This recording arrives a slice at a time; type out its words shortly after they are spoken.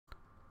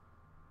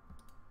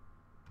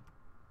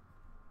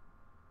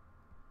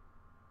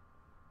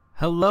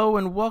Hello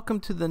and welcome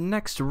to the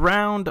next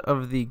round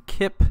of the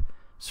KIP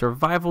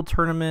Survival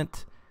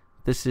Tournament.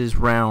 This is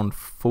round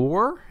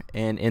 4,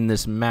 and in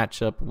this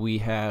matchup we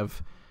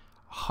have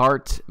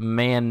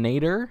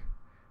Hartmanator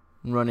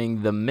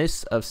running the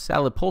Miss of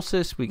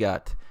Salipulsis. We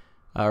got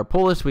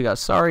Polis, we got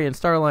Sorry and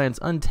Star Alliance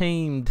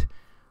Untamed.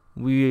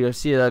 We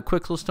see a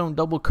Quicksilstone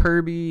double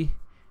Kirby,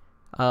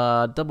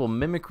 double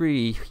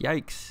Mimicry,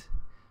 yikes,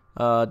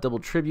 double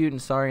Tribute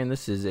and Sorry, and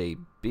this is a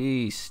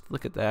beast.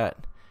 Look at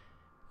that.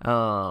 Here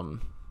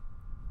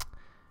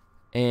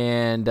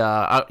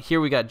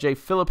we got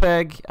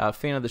jfilipeg, a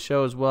fan of the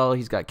show as well.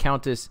 He's got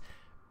Countess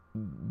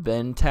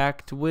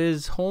Bentact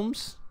Wiz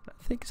Holmes,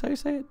 I think is how you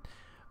say it.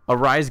 A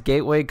Rise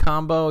Gateway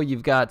combo.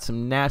 You've got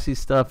some nasty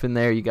stuff in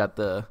there. You got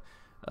the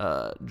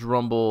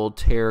Drumble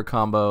Terror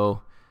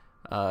combo.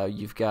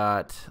 You've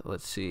got,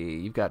 let's see,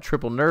 you've got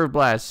Triple Nerve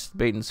Blast,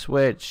 Bait and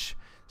Switch,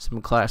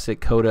 some classic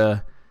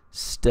Coda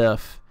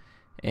stuff,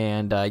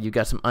 and you've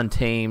got some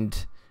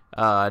Untamed.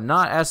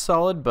 Not as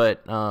solid,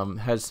 but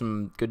has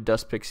some good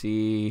Dust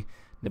Pixie,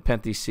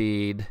 Nepenthe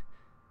Seed,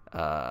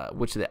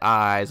 Witch of the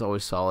Eye is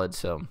always solid.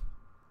 So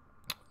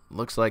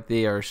looks like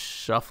they are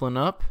shuffling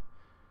up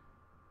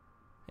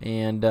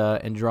and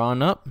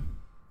drawing up,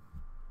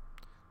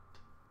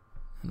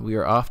 and we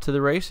are off to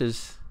the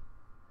races.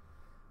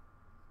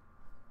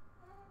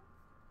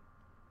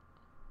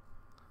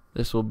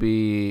 This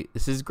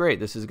is great.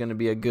 This is going to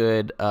be a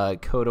good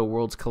Coda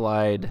Worlds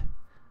Collide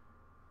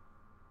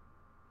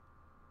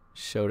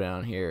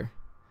showdown here.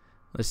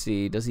 Let's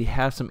see. Does he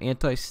have some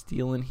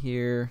anti-steal in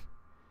here?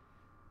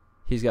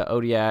 He's got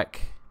Odiak.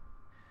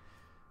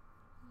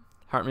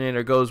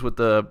 Hartmanator goes with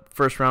the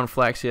first round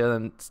Flaxia,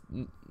 and it's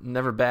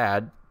never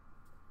bad.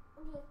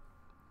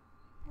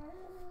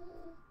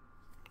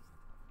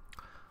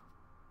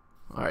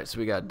 Alright, so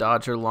we got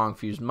Dodger, Long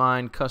Fused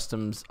Mind,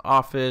 Customs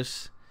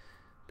Office,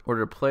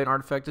 Order to play an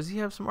artifact. Does he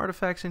have some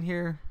artifacts in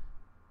here?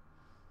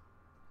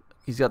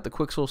 He's got the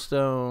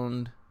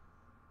Quicksilstone,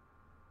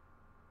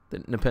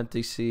 the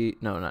Nepenthe Seed.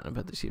 No, not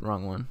Nepenthe Seed.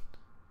 Wrong one.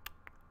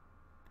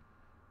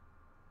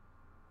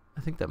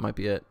 I think that might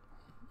be it.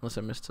 Unless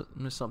I missed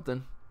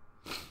something.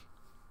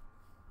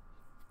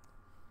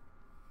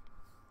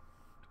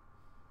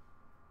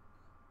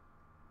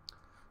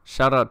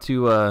 Shout out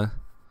to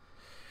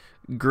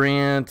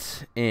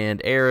Grant and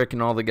Eric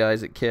and all the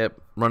guys at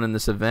KIP running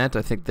this event.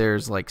 I think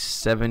there's like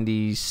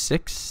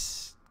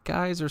 76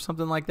 guys or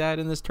something like that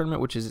in this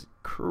tournament, which is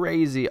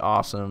crazy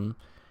awesome.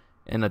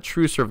 And a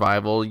true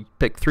survival. You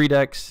pick 3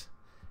 decks,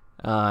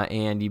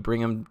 and you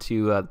bring them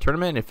to the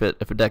tournament. If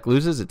a deck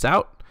loses, it's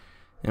out.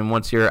 And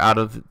once you're out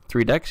of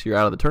 3 decks, you're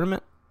out of the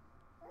tournament.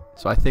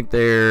 So I think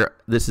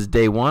this is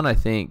day 1. I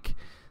think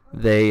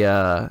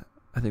they're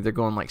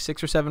going like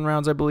 6 or 7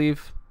 rounds, I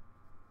believe.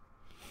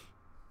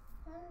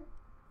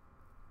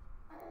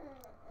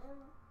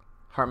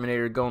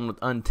 Hartmanator going with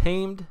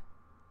Untamed.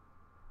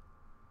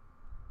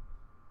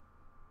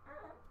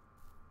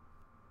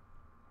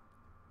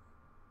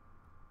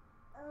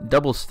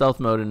 Double stealth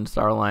mode in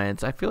Star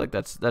Alliance. I feel like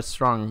that's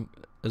strong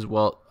as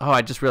well. Oh,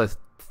 I just realized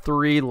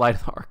 3 Light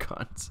of the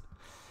Archons.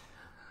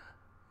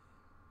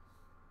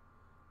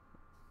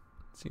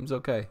 Seems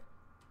okay.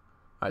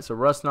 Alright, so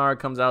Rustnar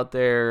comes out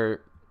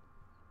there,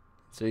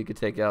 so you could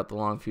take out the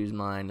Long Fused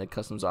Mind, the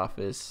Customs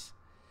Office,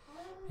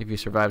 if he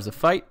survives the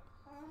fight.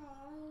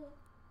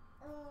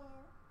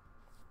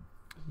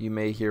 You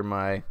may hear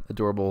my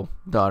adorable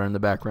daughter in the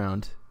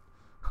background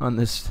on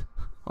this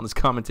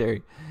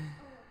commentary.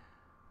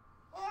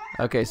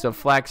 Okay, so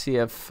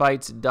Flaxia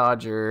fights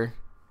Dodger,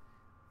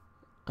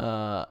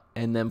 and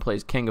then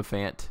plays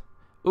Kangafant.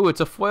 Ooh, it's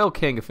a foil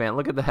Kangafant.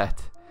 Look at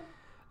that.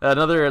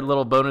 Another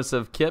little bonus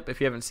of KIP if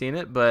you haven't seen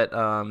it, but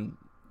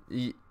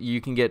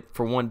you can get,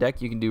 for 1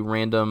 deck, you can do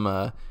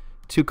random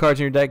 2 cards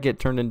in your deck get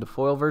turned into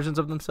foil versions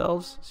of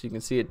themselves, so you can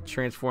see it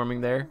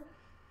transforming there.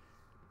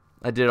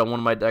 I did it on one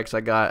of my decks.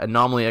 I got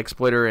Anomaly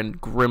Exploiter and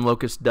Grim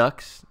Locust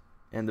Ducks,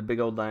 and the big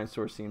old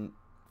dinosaur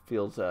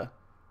feels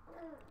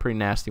pretty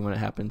nasty when it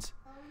happens.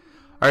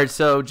 Alright,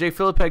 so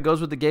jfilipeg goes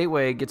with the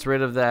Gateway, gets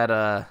rid of that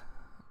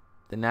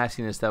the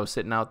nastiness that was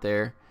sitting out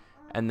there,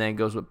 and then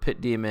goes with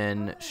Pit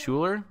Demon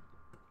Schuler.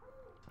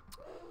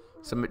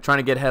 So I'm trying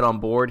to get head on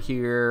board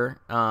here,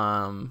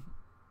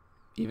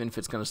 even if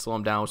it's going to slow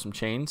him down with some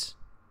chains.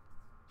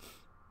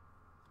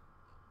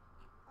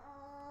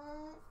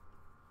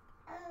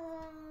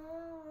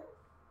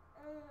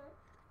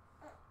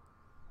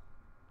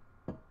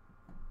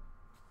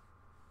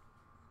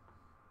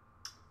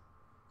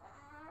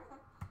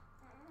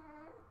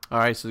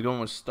 Alright, so going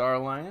with Star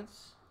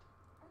Alliance.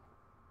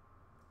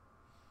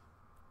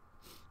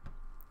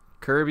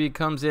 Kirby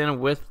comes in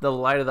with the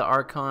Light of the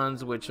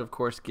Archons, which of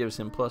course gives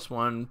him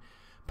 +1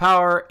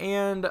 power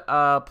and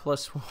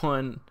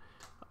 +1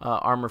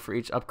 armor for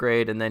each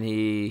upgrade. And then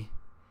he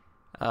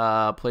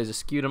plays a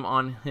Scutum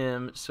on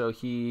him, so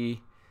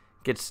he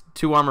gets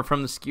 2 armor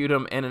from the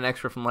Scutum and an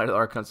extra from Light of the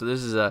Archons. So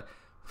this is a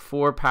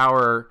 4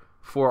 power,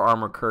 4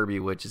 armor Kirby,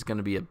 which is going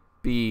to be a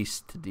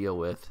beast to deal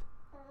with.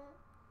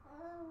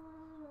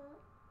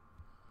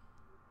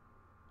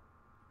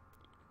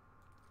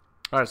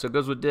 All right, so it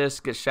goes with this.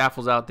 Gets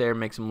Shaffles out there,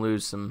 makes him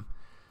lose some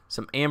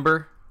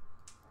amber.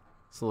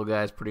 This little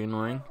guy's pretty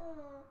annoying.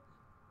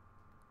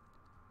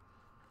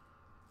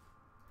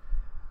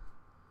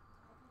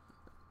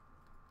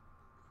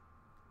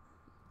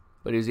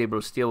 But he was able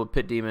to steal with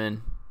Pit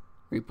Demon,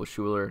 reap with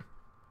Schuler.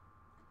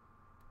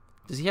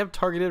 Does he have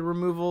targeted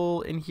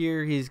removal in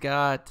here? He's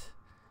got...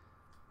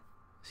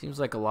 Seems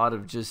like a lot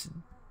of just...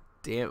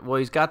 Well,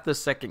 he's got the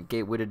second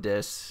Gateway to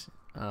Dis.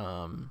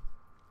 And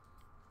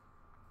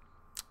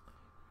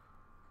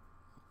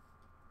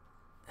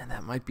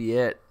that might be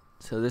it.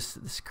 So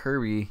this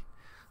Kirby,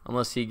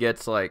 unless he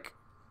gets like...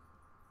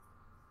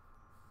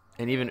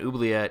 And even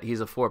Oubliette,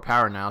 he's a 4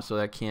 power now, so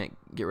that can't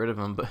get rid of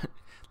him. But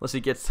unless he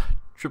gets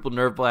Triple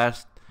Nerve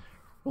Blast,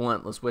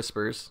 Relentless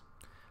Whispers.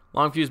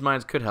 Long Fuse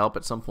Mines could help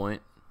at some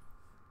point.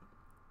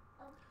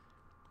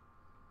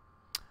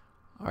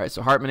 Alright,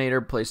 so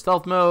Hartmanator plays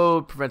Stealth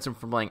Mode, prevents him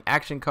from playing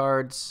action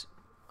cards,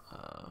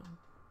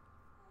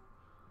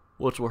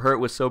 which will hurt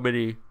with so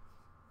many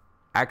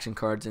action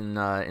cards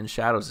in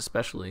Shadows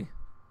especially.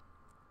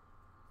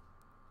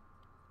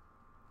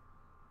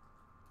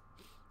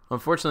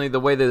 Unfortunately, the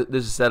way that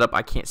this is set up,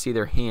 I can't see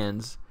their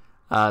hands,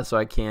 so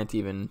I can't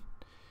even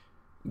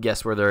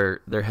guess where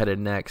they're headed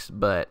next.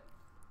 But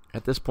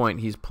at this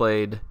point, he's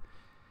played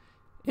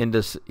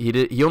into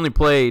he only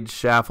played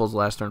Shaffles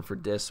last turn for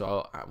Dis,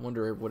 so I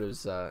wonder what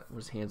his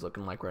hands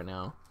looking like right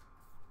now.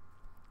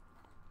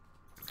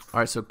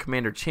 All right, so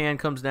Commander Chan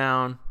comes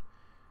down.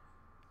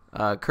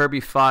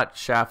 Kirby fought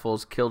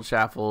Shaffles, killed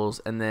Shaffles,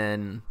 and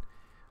then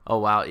oh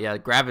wow, yeah,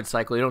 Gravid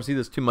Cycle. You don't see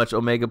this too much.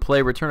 Omega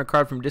play, return a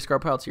card from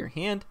discard pile to your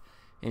hand,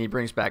 and he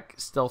brings back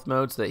Stealth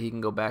Mode so that he can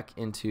go back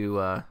into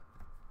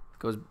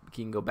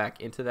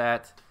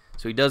that.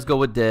 So he does go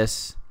with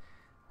this.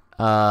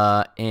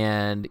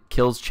 And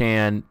kills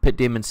Chan. Pit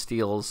Demon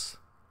steals.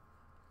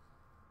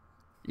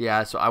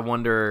 Yeah, so I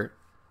wonder...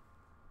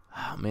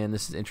 Oh, man,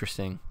 this is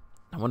interesting.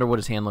 I wonder what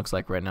his hand looks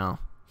like right now.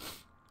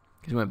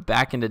 Because he went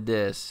back into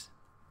this.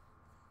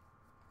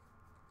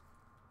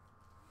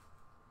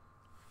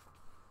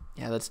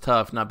 Yeah, that's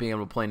tough, not being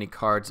able to play any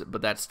cards.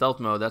 But that Stealth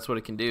Mode, that's what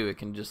it can do. It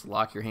can just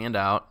lock your hand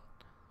out.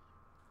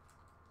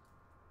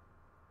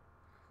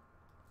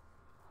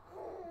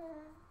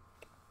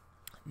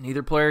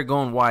 Neither player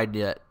going wide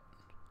yet.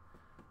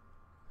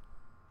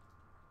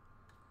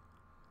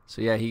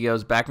 So yeah, he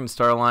goes back into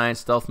Star Alliance,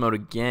 Stealth Mode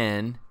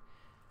again.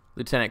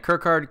 Lieutenant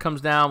Kirkard comes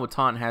down with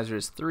Taunt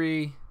Hazardous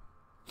 3.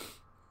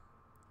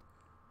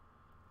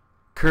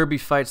 Kirby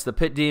fights the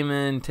Pit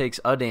Demon,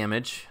 takes a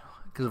damage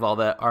because of all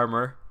that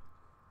armor.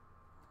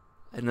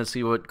 And let's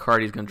see what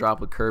card he's going to drop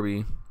with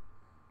Kirby.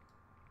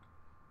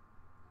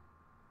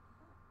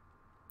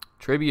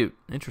 Tribute,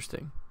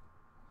 interesting.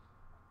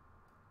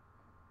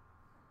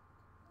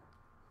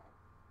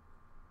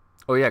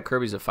 Oh yeah,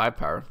 Kirby's a 5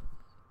 power.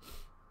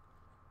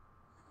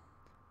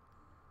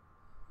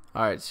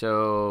 Alright,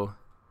 so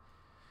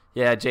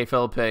yeah,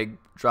 jfilipeg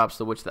drops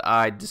the Witch of the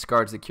Eye,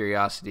 discards the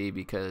Curiosity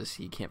because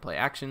he can't play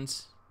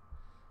actions.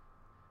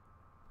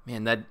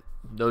 Man,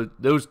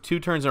 those 2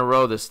 turns in a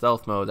row, the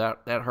Stealth Mode,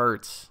 that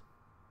hurts.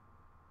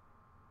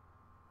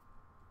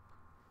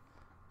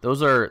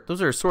 Those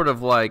are sort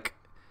of like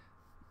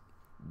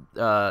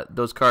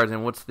those cards.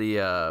 And what's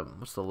the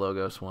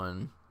Logos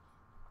one?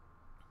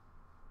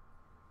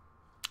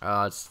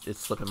 It's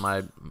slipping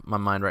my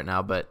mind right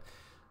now, but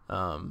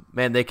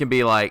man, they can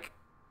be like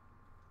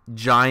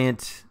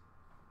giant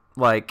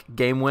like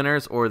game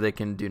winners, or they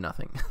can do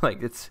nothing.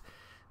 Like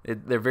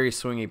they're very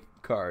swingy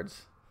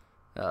cards.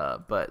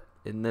 But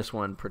in this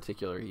one in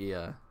particular, he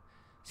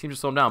seems to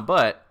slow him down.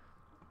 But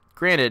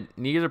granted,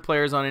 neither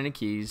player's on any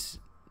keys.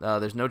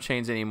 There's no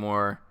chains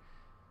anymore.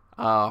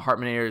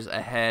 Hartmanator's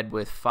ahead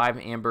with 5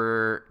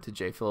 amber to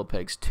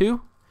jfilipeg's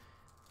 2.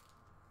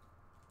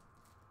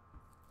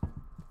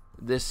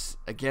 This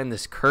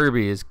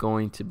Kirby is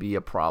going to be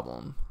a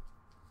problem.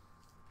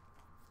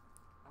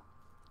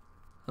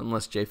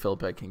 Unless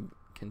jfilipeg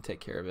can take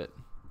care of it.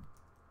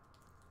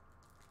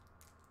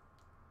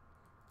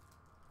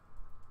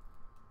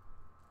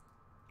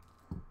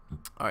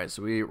 Alright,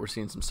 so we're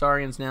seeing some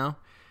Saurians now.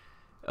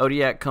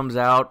 Odiak comes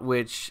out,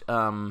 which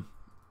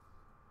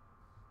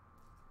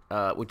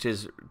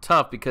is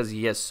tough because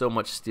he has so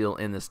much steel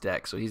in this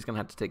deck. So he's going to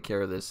have to take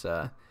care of this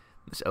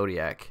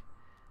Odiak.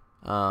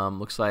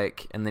 Looks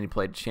like, and then he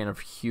played Chant of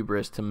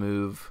Hubris to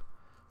move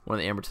one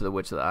of the amber to the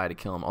Witch of the Eye to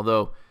kill him.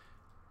 Although,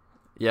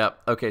 yeah,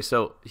 okay,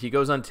 so he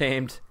goes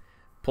untamed,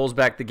 pulls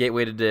back the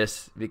Gateway to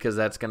Dis because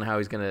that's how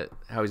he's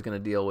gonna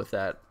deal with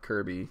that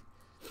Kirby.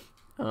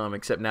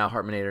 Except now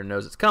Hartmanator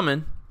knows it's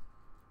coming.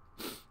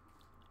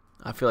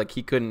 I feel like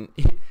he couldn't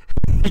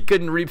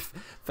reap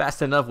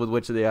fast enough with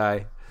Witch of the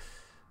Eye,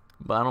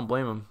 but I don't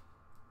blame him.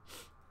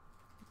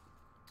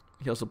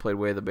 He also played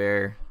Way of the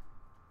Bear.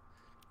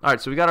 All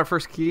right, so we got our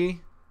first key.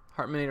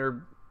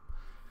 Hartmanator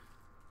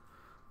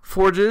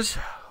forges.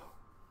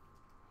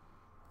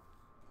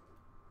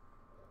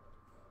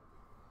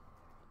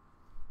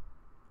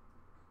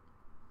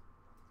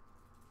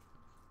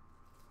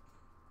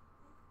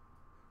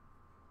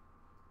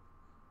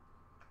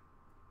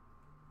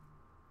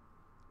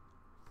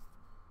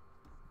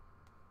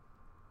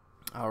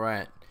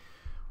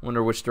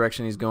 Wonder which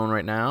direction he's going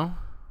right now.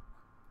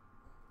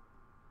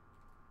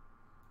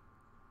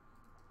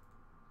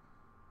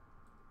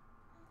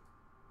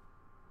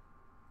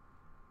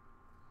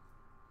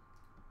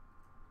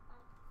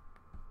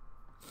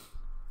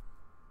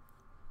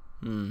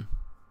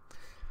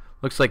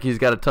 Looks like he's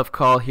got a tough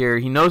call here.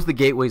 He knows the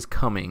gateway's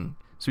coming,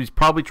 so he's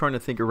probably trying to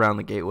think around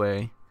the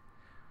gateway.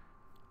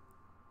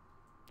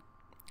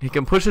 He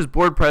can push his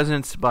board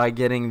presence by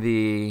getting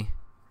the...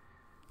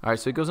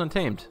 Alright, so he goes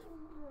untamed.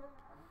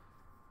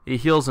 He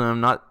heals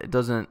him. It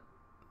doesn't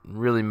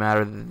really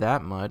matter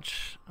that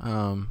much.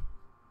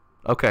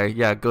 Okay,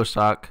 yeah, Ghost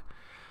Hawk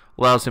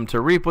allows him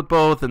to reap with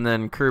both, and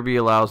then Kirby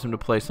allows him to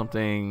play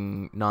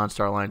something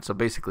non-Starline, so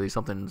basically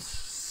something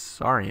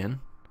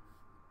Saurian.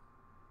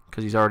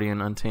 Because he's already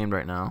in Untamed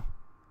right now.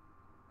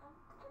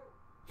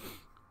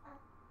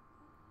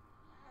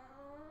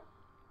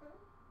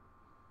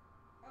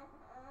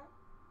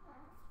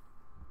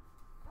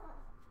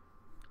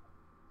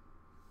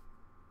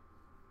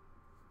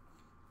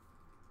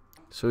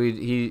 So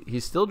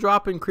he's still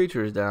dropping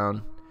creatures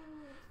down.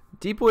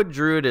 Deepwood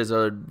Druid is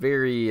a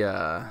very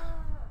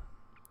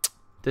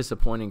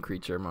disappointing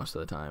creature most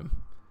of the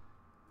time.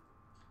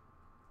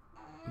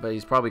 But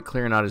he's probably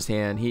clearing out his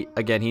hand. He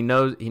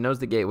knows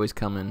the gateway's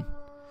coming,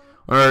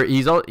 or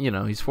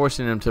he's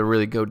forcing him to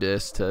really go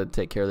dis to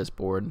take care of this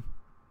board.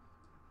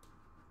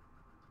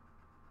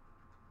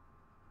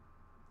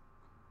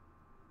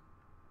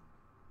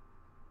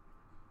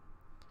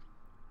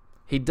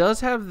 He does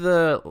have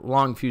the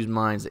long fused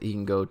mines that he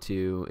can go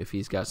to if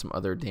he's got some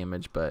other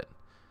damage, but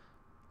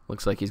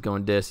looks like he's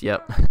going dis.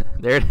 Yep,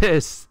 there it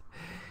is.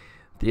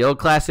 The old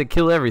classic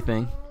kill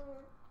everything.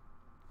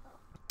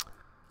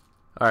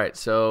 Alright,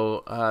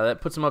 so that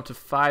puts him up to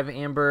 5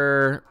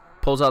 amber,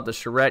 pulls out the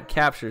charrette,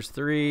 captures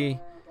 3,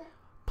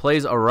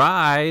 plays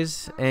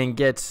Arise, and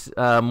gets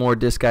more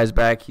disc guys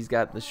back. He's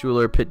got the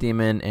Schuler, Pit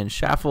Demon, and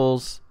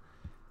Shaffles.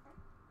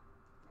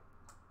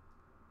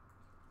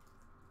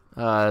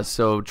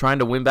 So trying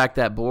to win back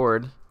that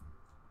board.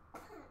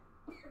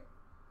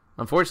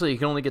 Unfortunately, he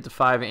can only get to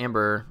 5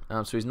 amber,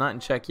 so he's not in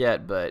check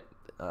yet, but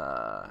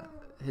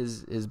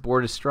his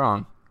board is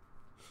strong.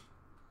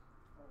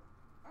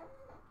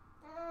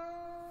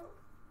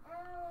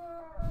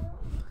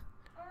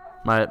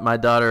 My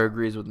daughter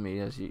agrees with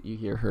me as you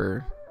hear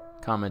her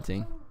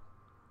commenting.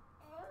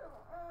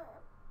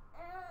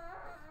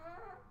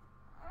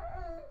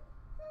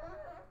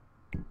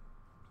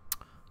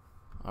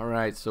 All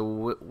right,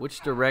 so which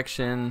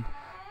direction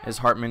is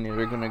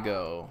Hartmanator going to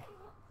go?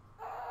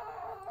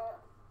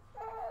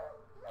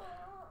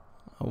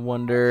 I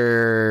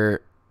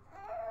wonder...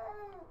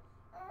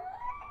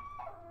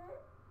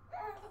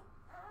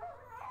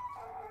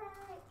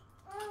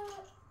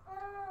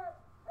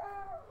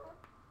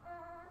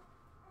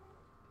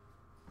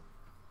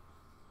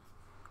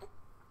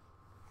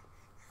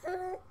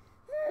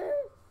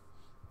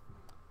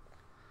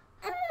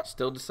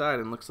 Still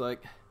deciding, looks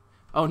like.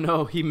 Oh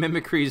no, he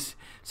mimicries.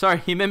 Sorry,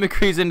 he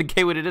mimicries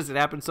indicate what it is. It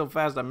happened so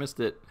fast, I missed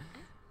it.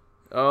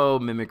 Oh,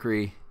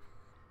 mimicry.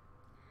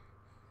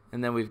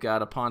 And then we've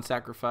got a pawn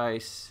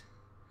sacrifice.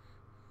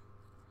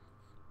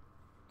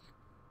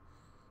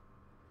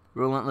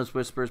 Relentless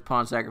Whispers,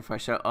 pawn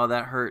sacrifice. Oh,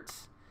 that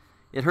hurts.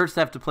 It hurts to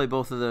have to play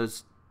both of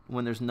those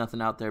when there's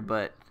nothing out there,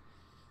 but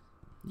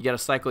you got to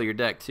cycle your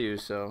deck too,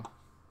 so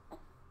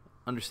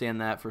understand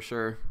that for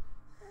sure.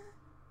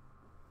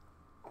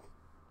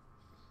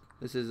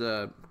 This is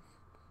an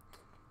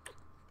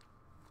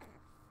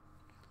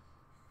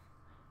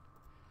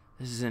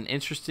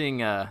interesting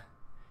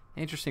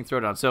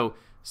throwdown. So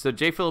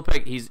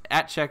jfilipeg, he's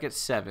at check at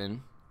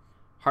 7.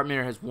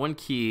 Hartmanator has 1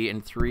 key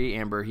and 3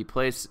 amber. He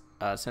plays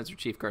Sensor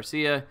Chief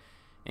Garcia,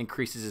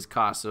 increases his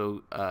cost,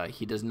 so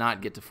he does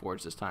not get to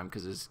forge this time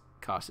because his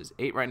cost is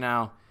 8 right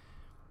now.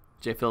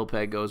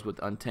 jfilipeg goes with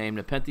Untamed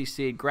Nepenthe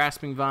Seed,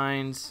 Grasping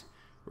Vines,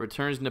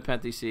 returns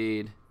Nepenthe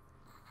Seed.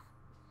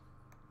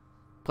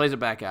 Plays it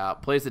back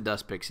out. Plays the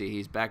Dust Pixie.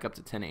 He's back up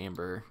to 10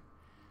 amber.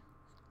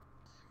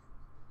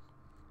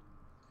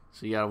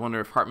 So you gotta wonder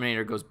if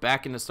Hartmanator goes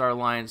back into Star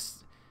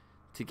Alliance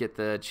to get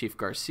the Chief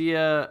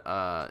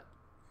Garcia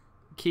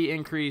key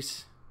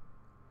increase.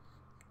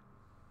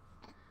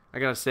 I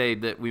gotta say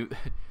that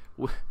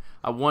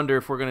I wonder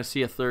if we're gonna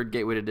see a third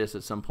Gateway to Dis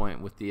at some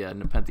point with the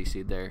Nepenthe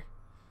Seed there.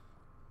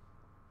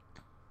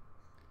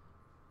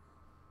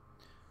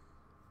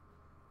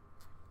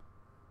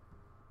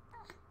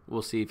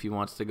 We'll see if he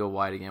wants to go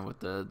wide again with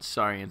the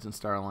Saurians and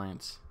Star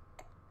Alliance.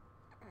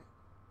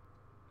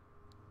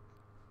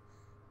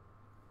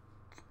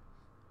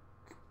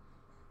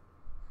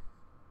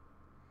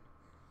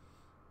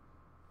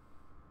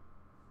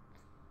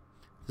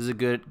 This is a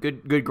good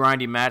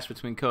grindy match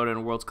between Coda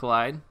and Worlds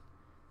Collide.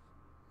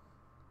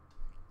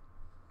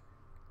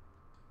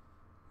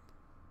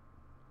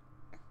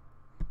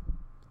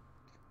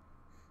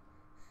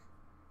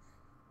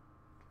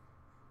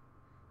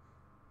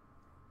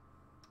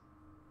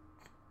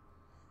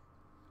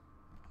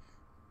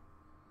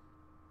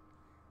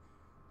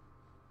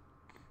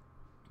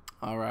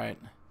 All right.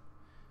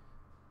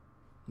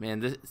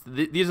 Man,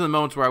 these are the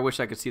moments where I wish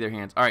I could see their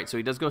hands. All right, so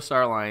he does go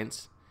Star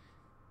Alliance.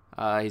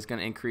 He's going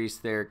to increase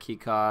their key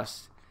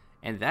cost.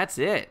 And that's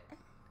it.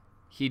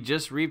 He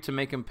just reaped to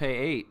make him pay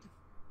 8.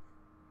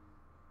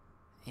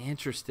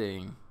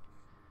 Interesting.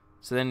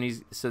 So then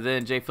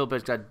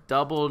jfilipeg's got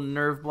double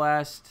Nerve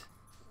Blast.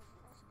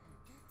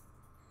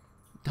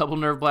 Double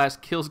Nerve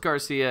Blast kills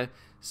Garcia.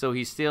 So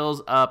he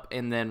steals up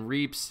and then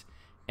reaps.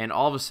 And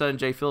all of a sudden,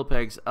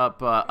 jfilipeg's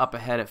up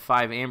ahead at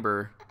 5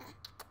 Amber.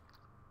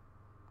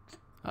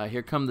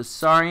 Here come the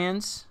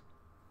Saurians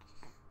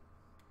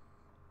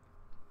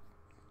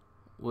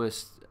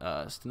with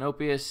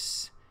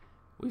Stenopius.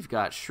 We've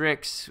got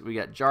Shrix. We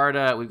got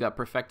Jarda. We've got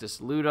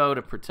Perfectus Ludo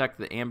to protect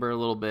the Amber a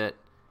little bit.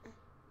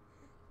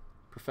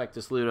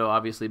 Perfectus Ludo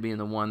obviously being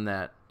the one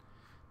that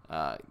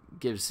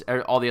gives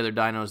all the other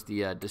dinos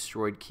the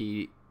destroyed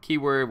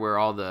keyword, where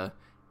all the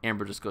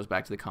Amber just goes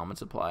back to the common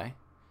supply.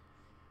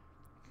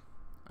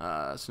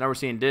 So now we're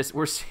seeing this.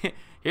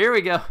 Here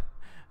we go.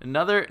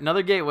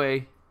 Another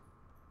gateway.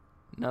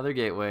 Another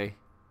gateway.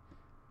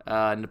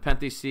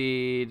 Nepenthe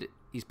Seed.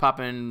 He's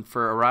popping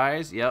for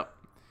Arise. Yep.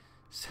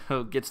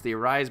 So gets the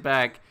Arise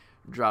back.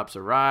 Drops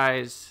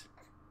Arise.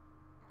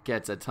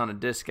 Gets a ton of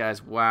disc,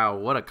 guys. Wow,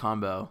 what a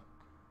combo.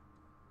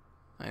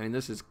 I mean,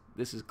 this is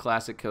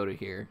classic Coda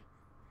here.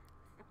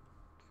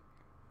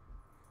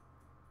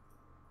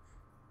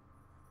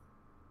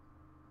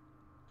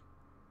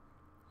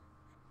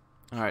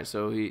 All right,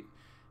 so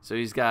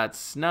he's got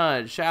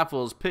Snud,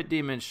 Shaffles, Pit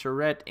Demon,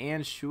 Charette,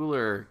 and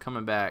Schuler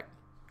coming back.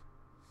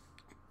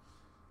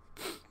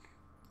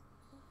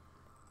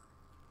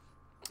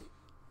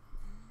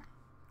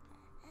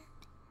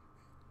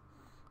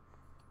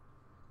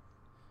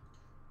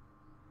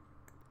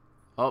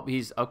 Oh,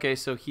 he's okay.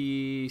 So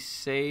he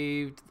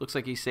saved. Looks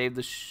like he saved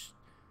the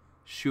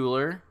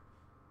Schuler.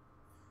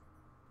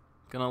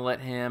 Gonna let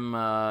him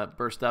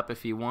burst up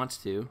if he wants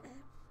to.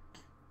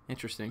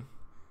 Interesting.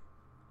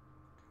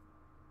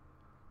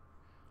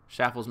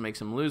 Shaffles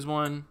makes him lose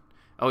one.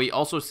 Oh, he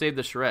also saved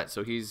the Charette,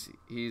 so he's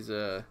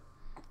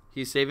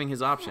saving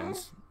his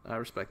options. I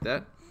respect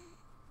that.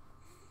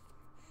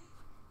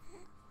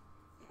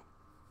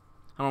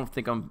 I don't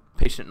think I'm a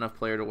patient enough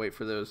player to wait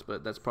for those,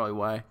 but that's probably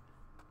why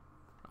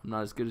I'm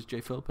not as good as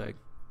jfilipeg.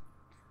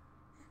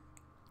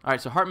 All right,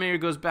 so Hartmanator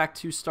goes back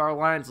to Star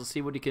Alliance. Let's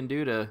see what he can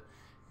do to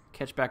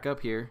catch back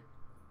up here.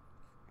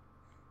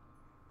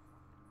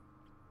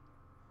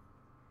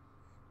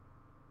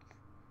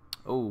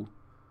 Oh,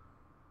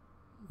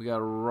 we got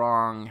a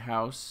wrong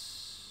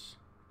house.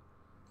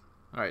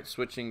 All right,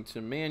 switching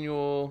to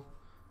manual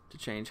to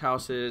change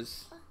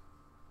houses.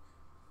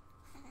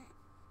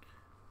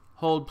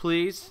 Hold,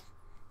 please.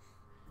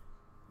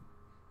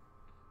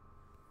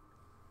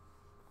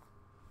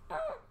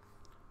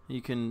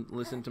 You can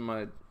listen to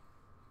my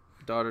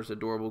daughter's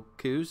adorable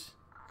coos.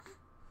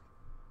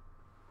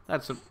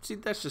 That's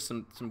just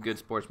some good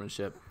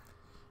sportsmanship.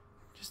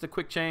 Just a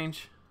quick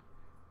change.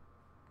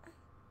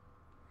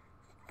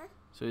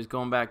 So he's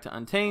going back to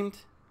Untamed.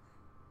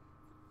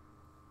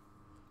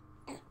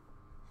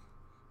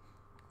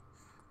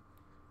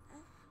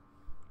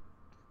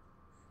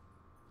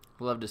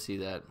 Love to see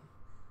that.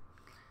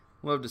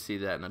 Love to see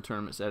that in a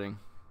tournament setting.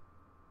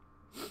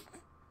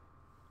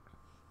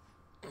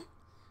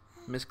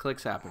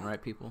 Misclicks happen,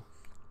 right, people?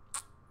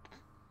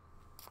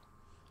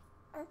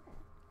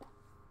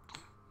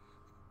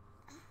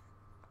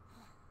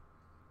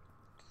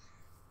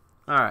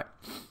 All right.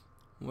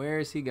 Where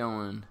is he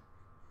going?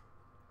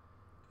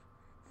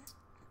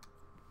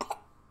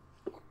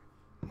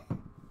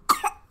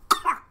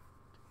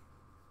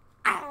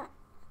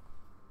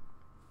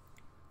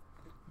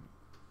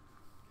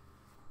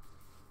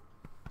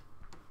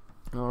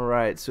 All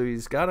right, so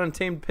he's got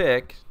Untamed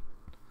pick.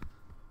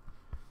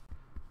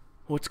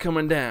 What's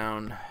coming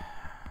down?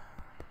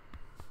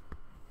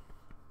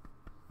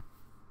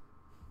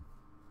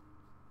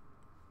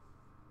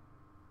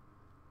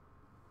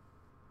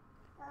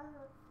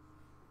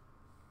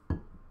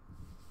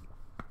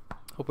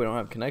 Hope we don't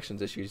have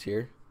connections issues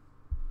here.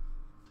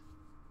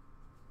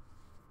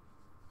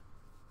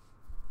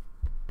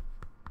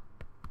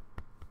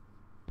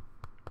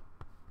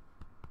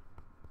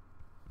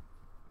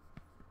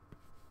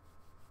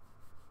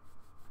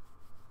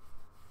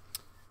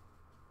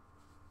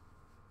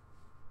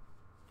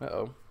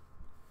 Uh-oh.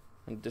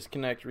 And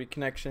disconnect,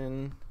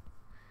 reconnection.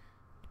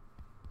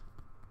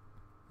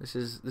 This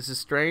is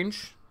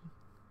strange.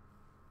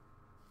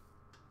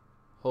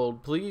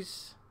 Hold,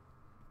 please.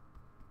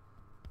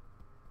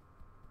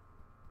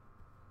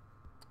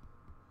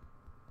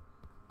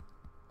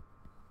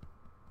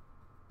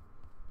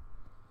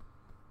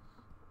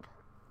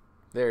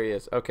 There he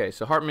is. Okay,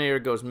 so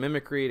Hartmanator goes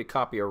Mimicry to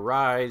copy a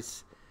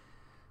Rise.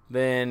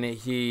 Then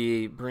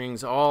he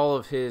brings all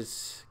of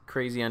his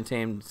crazy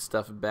Untamed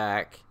stuff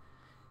back.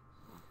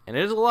 And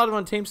there's a lot of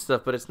Untamed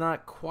stuff, but it's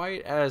not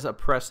quite as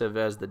oppressive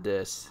as the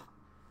Dis.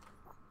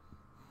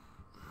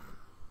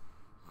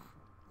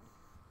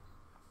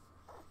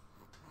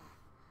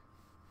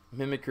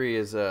 Mimicry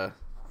is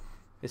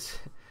it's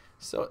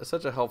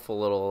such a helpful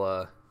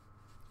little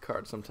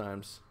card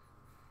sometimes.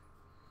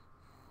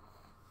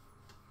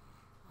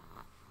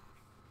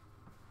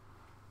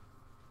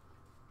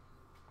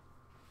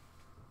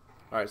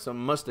 All right, so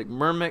Mustic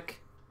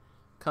Myrmic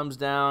comes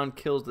down,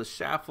 kills the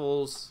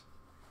Shaffles.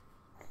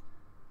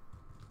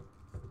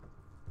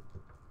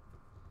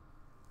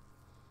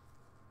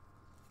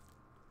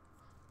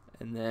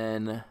 And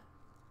then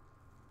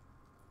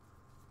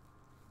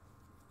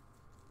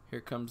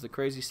here comes the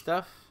crazy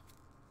stuff.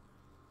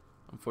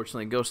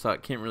 Unfortunately, Ghost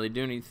Hawk can't really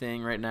do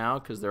anything right now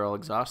because they're all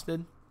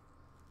exhausted.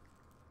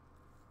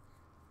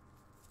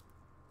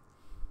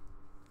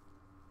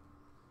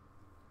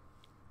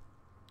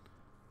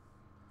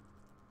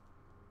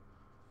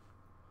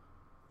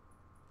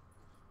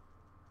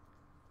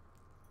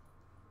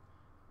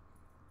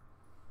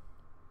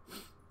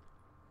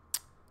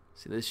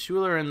 See, the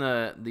Schuler and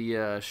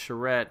the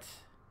Charette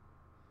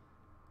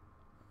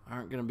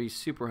aren't going to be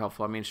super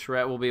helpful. I mean,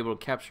 Charette will be able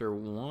to capture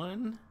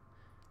one,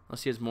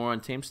 unless he has more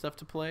untamed stuff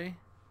to play.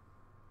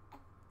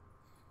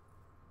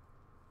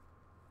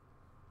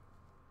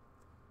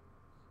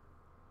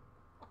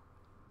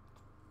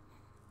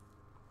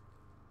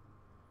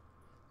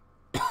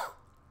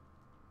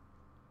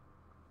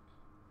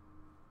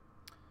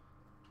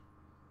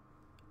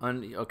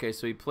 Okay,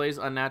 so he plays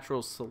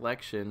Unnatural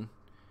Selection.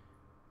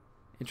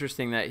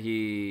 Interesting that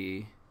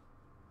he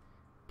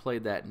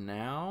played that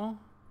now,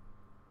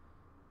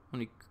 when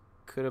he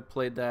could have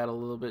played that a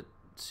little bit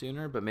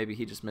sooner, but maybe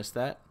he just missed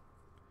that.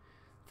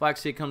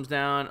 Flaxseed comes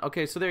down.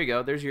 Okay, so there you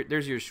go. There's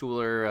your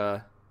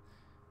Schuler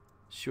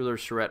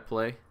Charette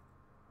play.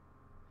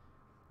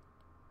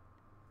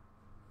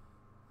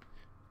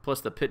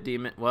 Plus the Pit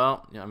Demon.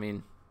 Well, yeah, I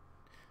mean,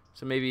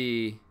 so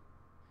maybe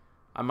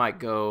I might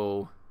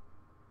go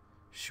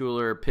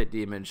Schuler, Pit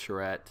Demon,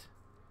 Charette.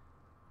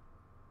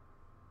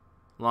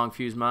 Long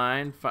Fuse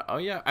Mine. Oh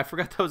yeah, I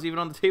forgot that was even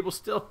on the table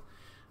still.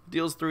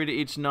 Deals 3 to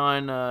each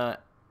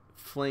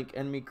non-flank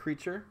enemy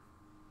creature.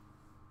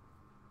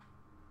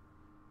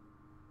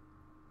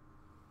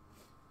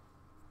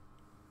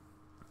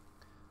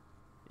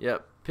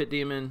 Yep, Pit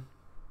Demon,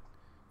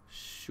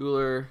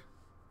 Schuler.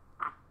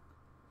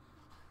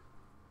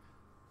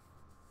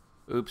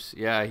 Oops,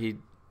 yeah, he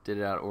did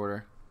it out of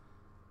order.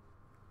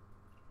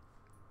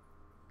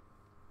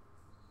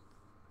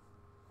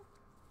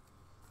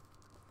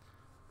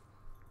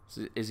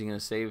 So is he going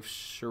to save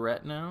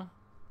Charette now?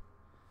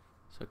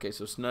 So, okay,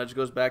 so Snudge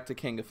goes back to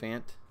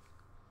Kangafant.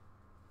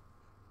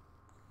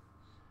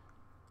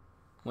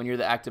 When you're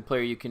the active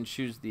player, you can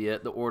choose the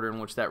order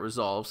in which that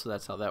resolves, so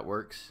that's how that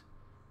works.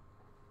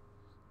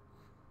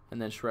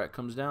 And then Charette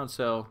comes down.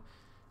 So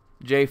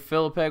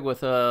jfilipeg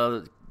with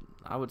a,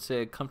 I would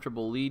say, a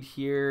comfortable lead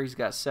here. He's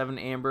got 7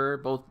 amber.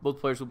 Both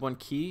players with 1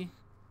 key.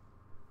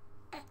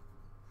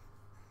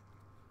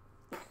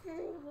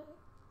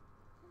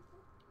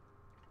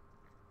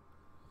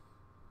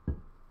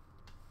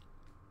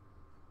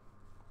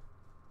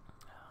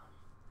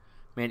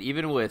 Man,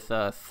 even with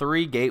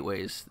 3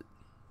 gateways,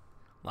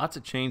 lots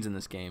of chains in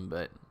this game,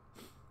 but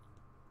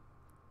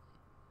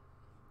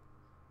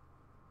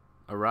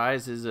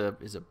Arise is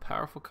a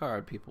powerful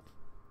card, people.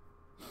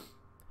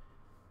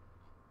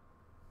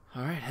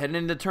 All right, heading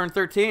into turn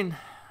 13.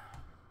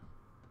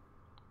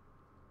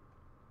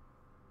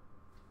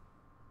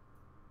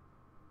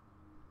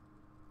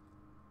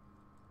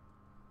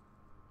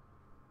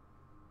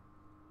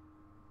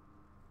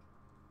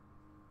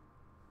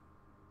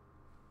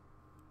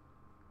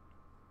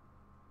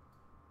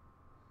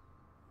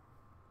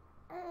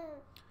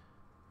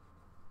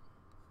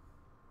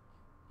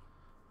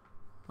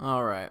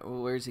 All right,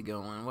 well, where's he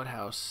going? What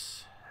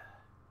house?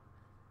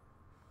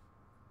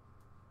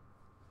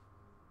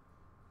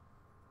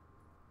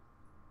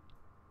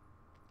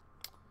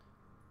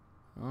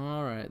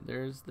 All right,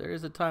 there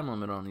is a time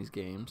limit on these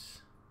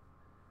games.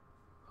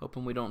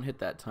 Hoping we don't hit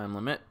that time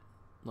limit.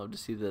 Love to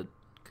see the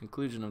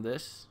conclusion of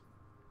this.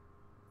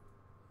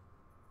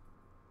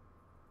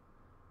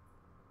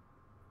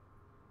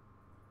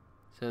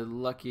 So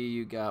lucky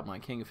you got my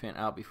Kangafant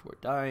out before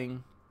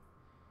dying.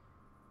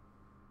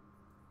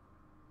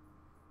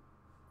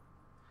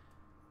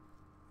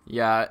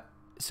 Yeah,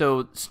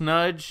 so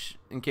Snudge,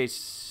 in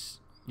case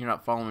you're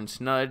not following,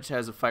 Snudge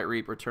has a Fight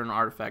Reap, return an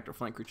artifact or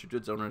flank creature to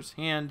its owner's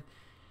hand.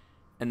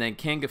 And then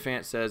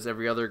Kangafant says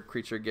every other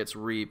creature gets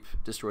Reap,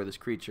 destroy this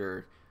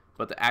creature.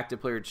 But the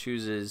active player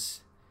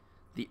chooses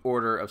the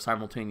order of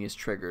simultaneous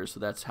triggers. So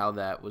that's how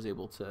that was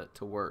able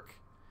to work.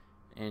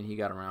 And he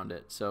got around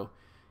it. So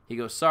he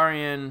goes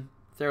Saurian,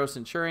 Theros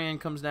Centurion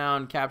comes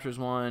down, captures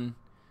 1,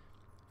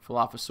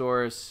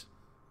 Philophosaurus.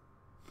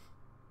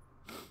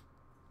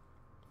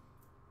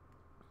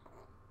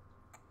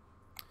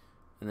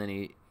 And then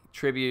he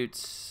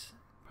tributes,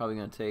 probably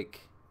going to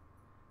take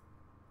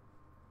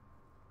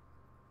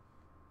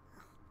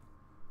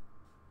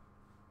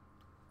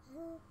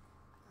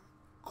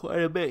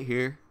quite a bit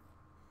here.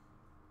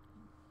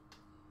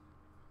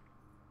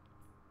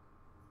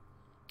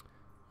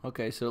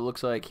 Okay, so it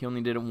looks like he only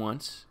did it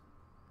once.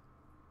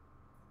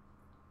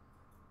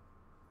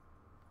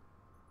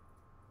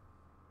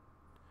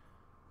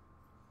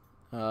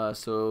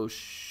 So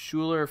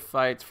Schuler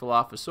fights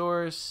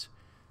Dilophosaurus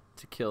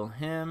to kill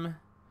him.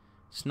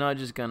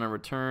 Snudge is going to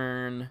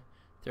return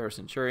Theros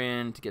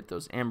Centurion to get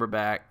those amber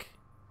back.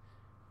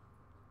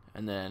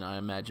 And then I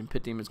imagine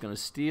Pit Demon is going to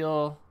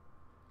steal.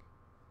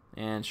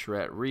 And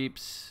Charette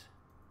reaps.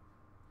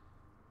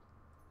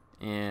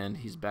 And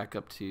he's back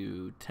up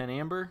to 10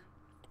 amber.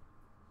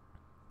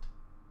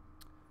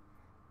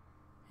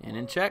 And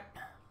in check.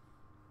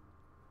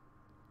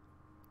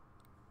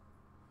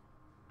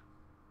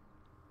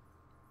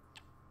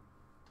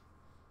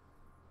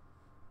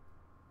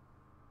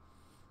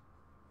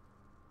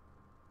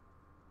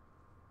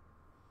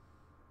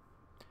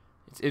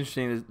 It's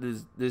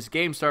interesting. This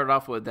game started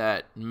off with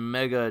that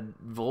Mega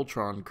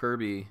Voltron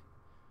Kirby.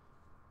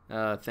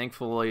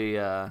 Thankfully,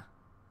 the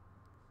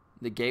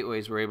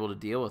gateways were able to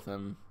deal with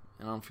him.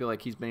 I don't feel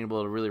like he's been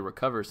able to really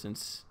recover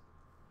since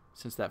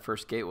that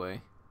first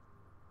gateway.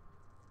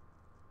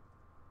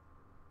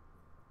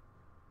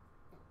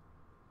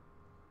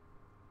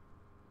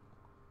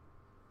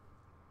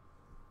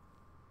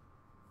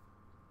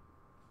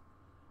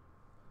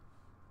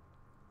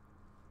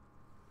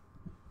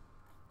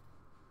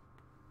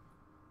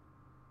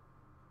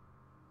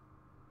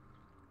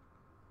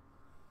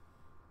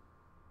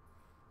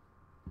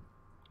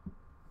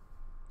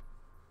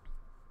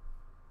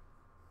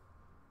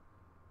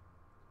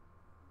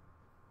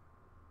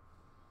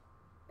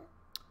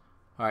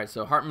 Alright,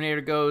 so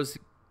Hartmanator goes,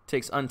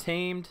 takes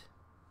Untamed,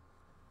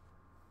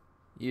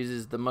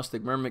 uses the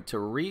Mustic Myrmic to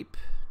reap.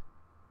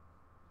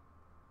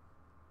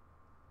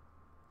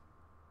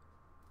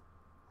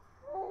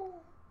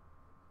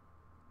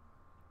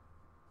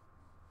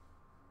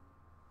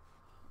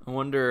 I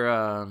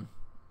wonder,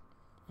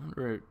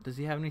 does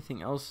he have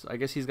anything else? I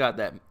guess he's got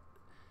that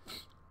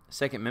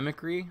second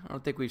Mimicry. I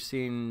don't think we've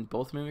seen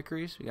both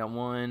Mimicries. We got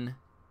one.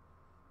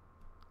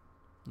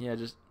 Yeah,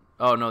 just,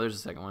 oh no, there's a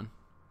second one.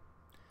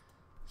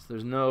 So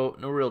there's no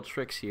real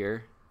tricks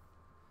here.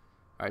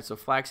 Alright, so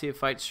Flaxia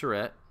fights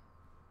Charette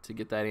to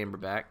get that amber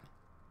back.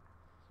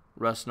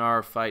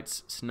 Rustnar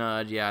fights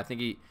Snudge. Yeah, I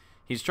think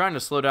he's trying to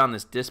slow down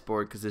this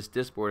disboard because this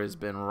disboard has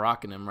been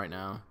rocking him right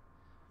now.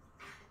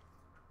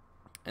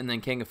 And then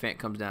Kangafant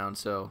comes down,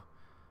 so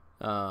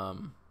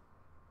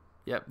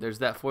yep, there's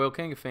that foil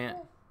Kangafant.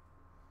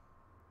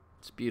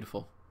 It's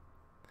beautiful.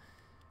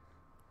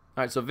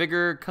 Alright, so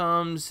Vigor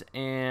comes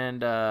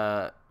and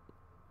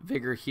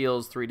Vigor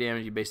heals 3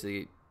 damage. You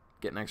basically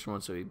get an extra one,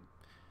 so he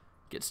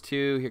gets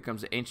 2. Here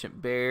comes the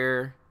Ancient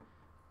Bear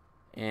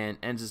and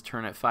ends his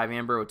turn at 5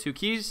 amber with 2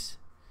 keys.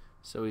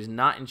 So he's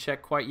not in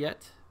check quite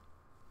yet.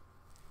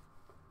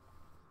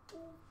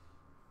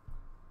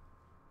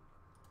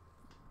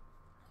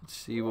 Let's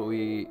see what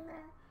we've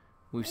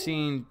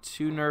seen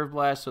 2 Nerve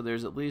Blasts, so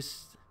there's at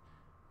least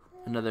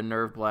another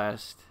Nerve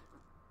Blast.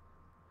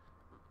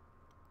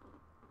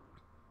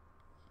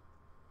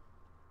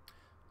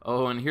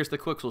 Oh, and here's the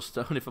Quixel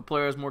Stone. If a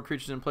player has more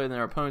creatures in play than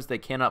their opponents, they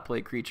cannot play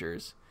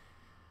creatures.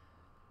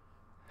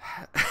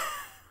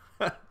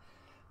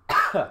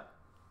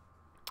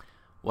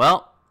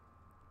 Well,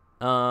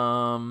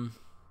 I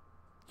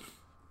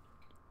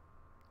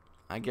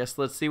guess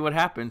let's see what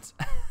happens.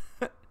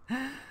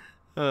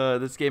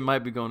 This game might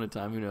be going to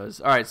time. Who knows?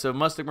 All right, so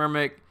Mustic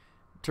Myrmic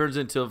turns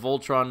into a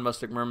Voltron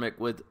Mustic Myrmic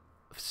with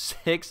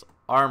 6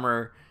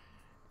 armor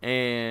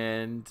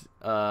and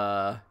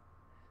I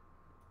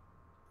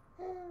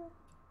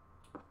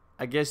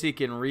guess he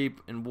can reap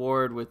and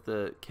ward with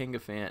the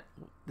Kangafant.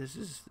 This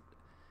is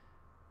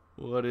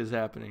what is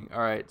happening.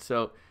 All right,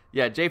 so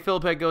yeah,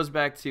 jfilipeg goes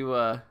back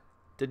to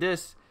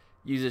this,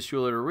 uses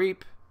Schuler to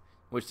reap,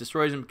 which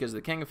destroys him because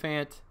of the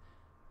Kangafant.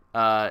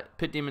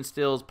 Pit Demon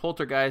steals.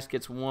 Poltergeist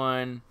gets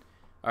 1.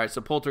 All right,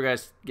 so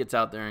Poltergeist gets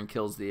out there and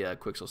kills the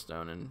Quixel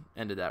Stone and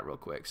ended that real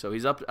quick. So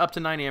he's up to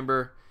 9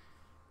 amber,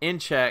 in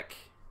check.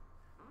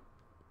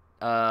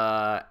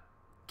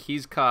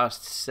 Keys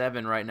cost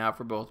 7 right now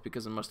for both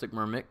because of Mustic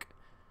Myrmic.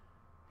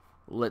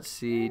 Let's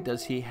see.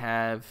 Does he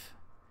have?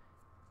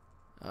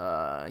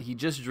 He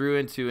just drew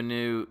into a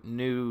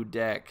new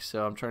deck,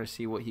 so I'm trying to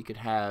see what he could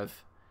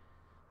have.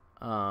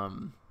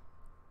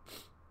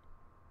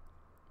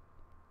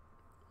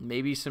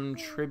 Maybe some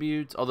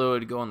tributes, although it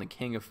would go on the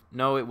King of.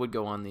 No, it would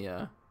go on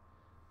the.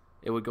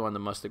 It would go on the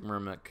Mustic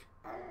Myrmic.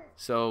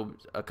 So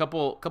a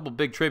couple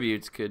big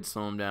tributes could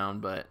slow him down,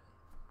 but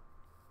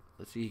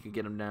let's see, he could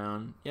get him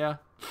down. Yeah.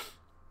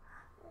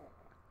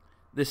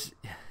 This,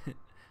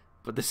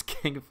 but this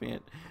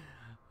Kangafant.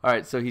 All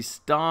right, so he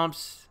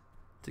stomps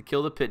to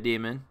kill the Pit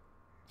Demon.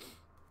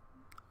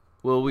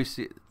 Will we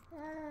see?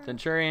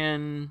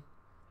 Centurion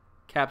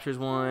captures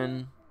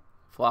 1,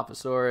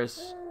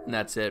 Dilophosaurus, and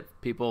that's it,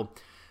 people.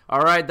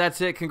 All right,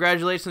 that's it.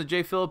 Congratulations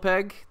to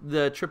jfilipeg.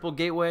 The triple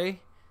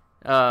gateway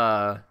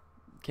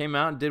came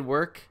out and did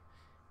work,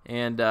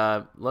 and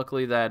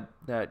luckily that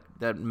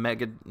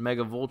mega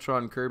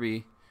Voltron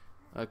Kirby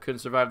couldn't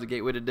survive the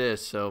gateway to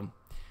this. So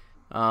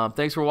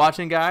thanks for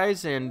watching,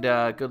 guys, and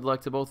good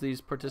luck to both of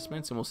these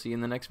participants, and we'll see you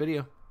in the next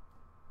video.